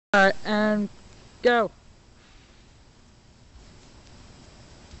Alright, and go.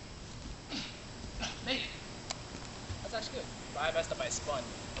 Made it. That's actually good. But I messed up my spun.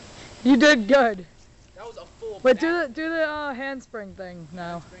 You did good. That was a full But do the handspring thing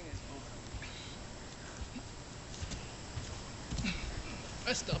now. Handspring is over.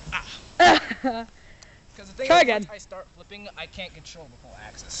 Messed up. Ah. Because the thing Try is, again. once I start flipping, I can't control the whole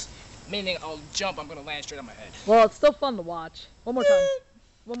axis. Meaning I'll jump, I'm gonna land straight on my head. Well, it's still fun to watch. One more time.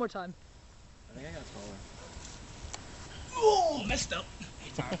 One more time. I think I got taller. Oh, messed up.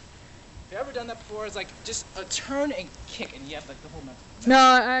 Have you ever done that before? It's like just a turn and kick, and you have like the whole mental. No,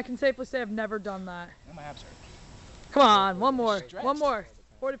 I can safely say I've never done that. And my abs hurt. Come on, one more. Stretch. One more.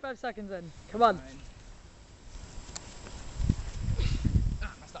 45 seconds in. Come on.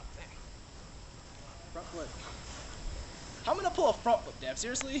 Ah, messed up. Dang. Front flip. I'm gonna pull a front flip, Dev.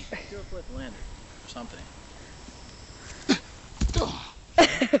 Seriously? Do a flip landing or something.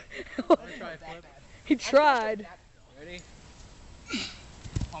 Try flip. He tried. Ready?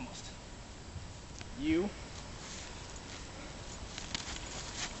 Almost. You.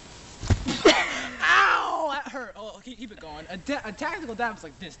 Ow! That hurt. Oh, keep it going. A tactical dab is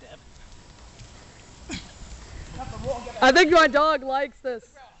like this, Dev. I think my dog likes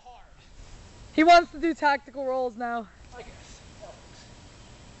this. He wants to do tactical rolls now. I guess.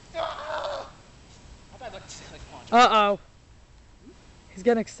 I thought I'd like to say like punch. Uh-oh. He's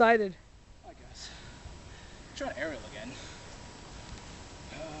getting excited. I guess. Try an aerial again.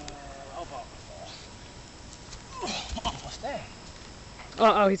 I'll fall. Almost there.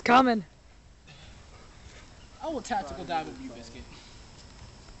 Uh-oh, he's coming. I will tactical dive with you, Biscuit.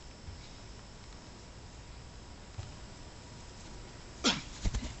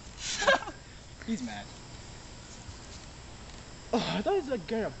 He's mad. Oh, I thought he was like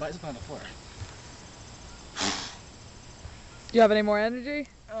getting a bicycle on the floor. Do you have any more energy?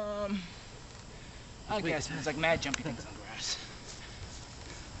 I guess it's like mad jumpy things on grass.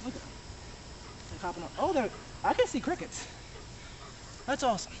 Look at them. Like hopping on. Oh, I can see crickets. That's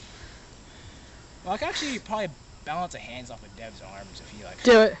awesome. Well, I can actually probably balance a hands off of Dev's arms if he like.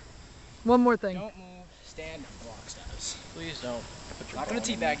 Do it. One more thing. Don't move. Stand. Block status. Please don't. Put your Not gonna bone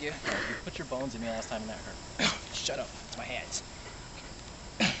in teabag me. you. You put your bones in me last time and that hurt. Shut up. It's my hands.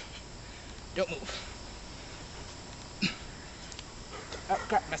 Don't move. Oh,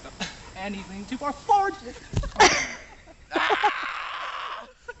 crap. Messed up. And he's leaning too far forward.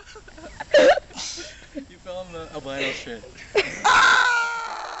 You fell in the albino shit.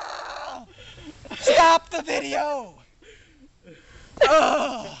 Stop the video!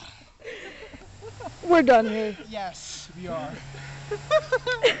 We're done here. Yes, we are.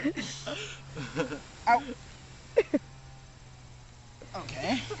 Ow.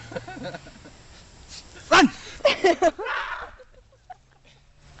 Okay. Run!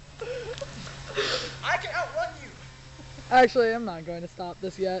 I can outrun you! Actually, I'm not going to stop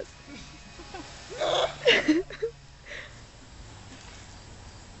this yet. I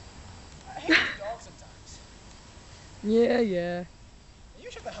hate these dogs sometimes. Yeah. You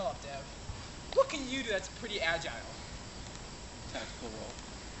shut the hell up, Dev. What can you do that's pretty agile? Tactical roll.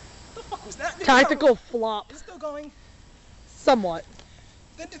 What the fuck was that? Tactical flop. Is it still going? Somewhat.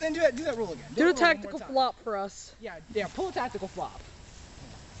 Then do that roll again. Do the that roll one tactical more time. flop for us. Yeah, pull a tactical flop.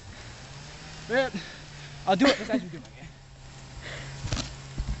 Yep. I'll do it besides you doing it.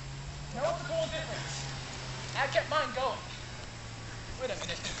 Now what's the whole difference? I kept mine going. Wait a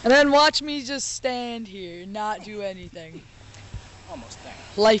minute. And then watch me just stand here, not do anything. Almost there.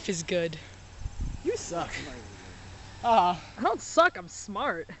 Life is good. You suck. I don't suck, I'm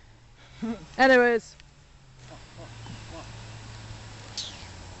smart. Anyways.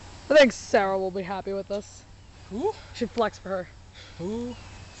 I think Sarah will be happy with this. Who? Should flex for her. Who?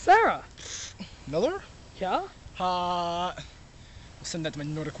 Sarah. Miller? Yeah? I'll send that to my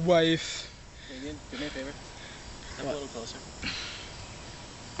Nordic wife. Damien, do me a favor. Step a little closer.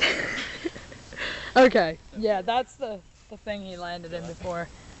 Okay. Yeah, that's the thing he landed in before.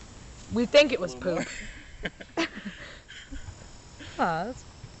 We think it was poop. Ah, that's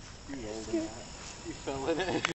You rolled in that. You fell in it.